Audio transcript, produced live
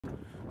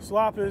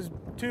Slop is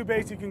two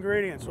basic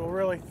ingredients, well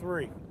really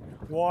three.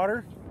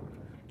 Water,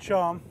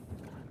 chum,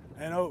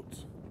 and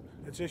oats.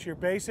 It's just your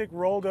basic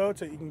rolled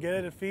oats that you can get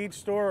at a feed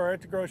store or at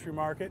the grocery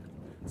market.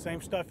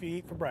 Same stuff you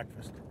eat for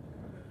breakfast.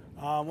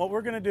 What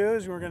we're going to do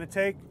is we're going to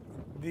take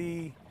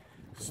the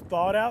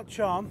thawed out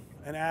chum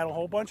and add a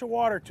whole bunch of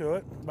water to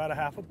it, about a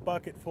half a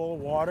bucket full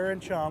of water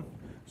and chum,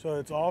 so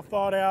it's all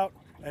thawed out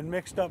and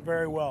mixed up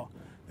very well.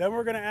 Then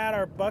we're going to add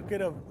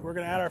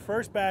our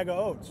first bag of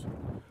oats,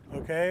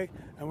 okay?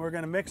 And we're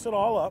going to mix it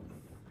all up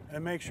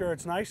and make sure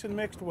it's nice and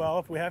mixed well.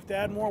 If we have to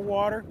add more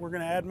water, we're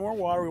going to add more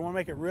water. We want to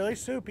make it really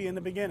soupy in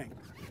the beginning.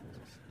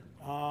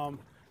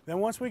 Then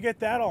once we get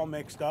that all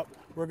mixed up,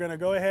 we're going to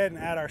go ahead and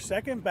add our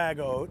second bag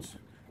of oats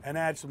and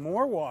add some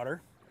more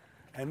water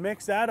and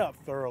mix that up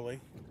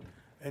thoroughly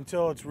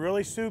until it's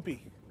really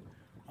soupy.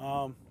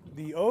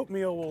 The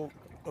oatmeal will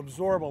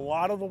absorb a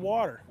lot of the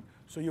water,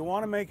 so you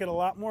want to make it a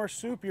lot more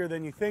soupier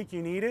than you think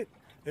you need it.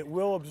 It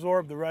will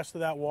absorb the rest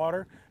of that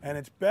water, and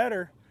it's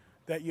better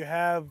that you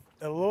have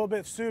a little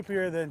bit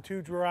soupier than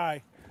too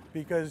dry,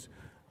 because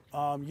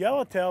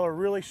yellowtail are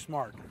really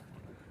smart.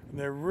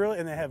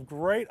 And they have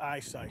great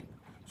eyesight.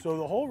 So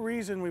the whole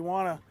reason we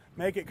want to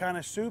make it kind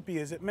of soupy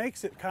is it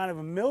makes it kind of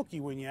milky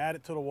when you add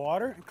it to the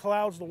water. It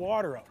clouds the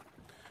water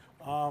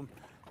up.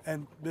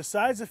 And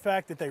besides the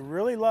fact that they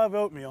really love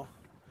oatmeal,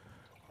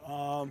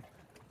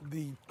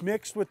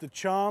 mixed with the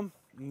chum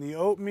and the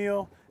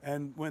oatmeal,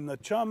 and when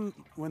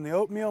the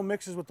oatmeal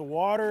mixes with the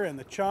water and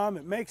the chum,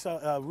 it makes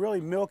a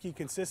really milky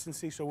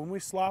consistency. So when we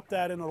slop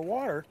that into the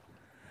water,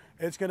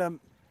 it's going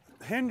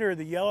to hinder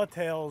the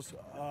yellowtail's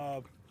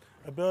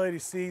ability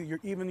to see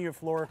even your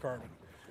fluorocarbon.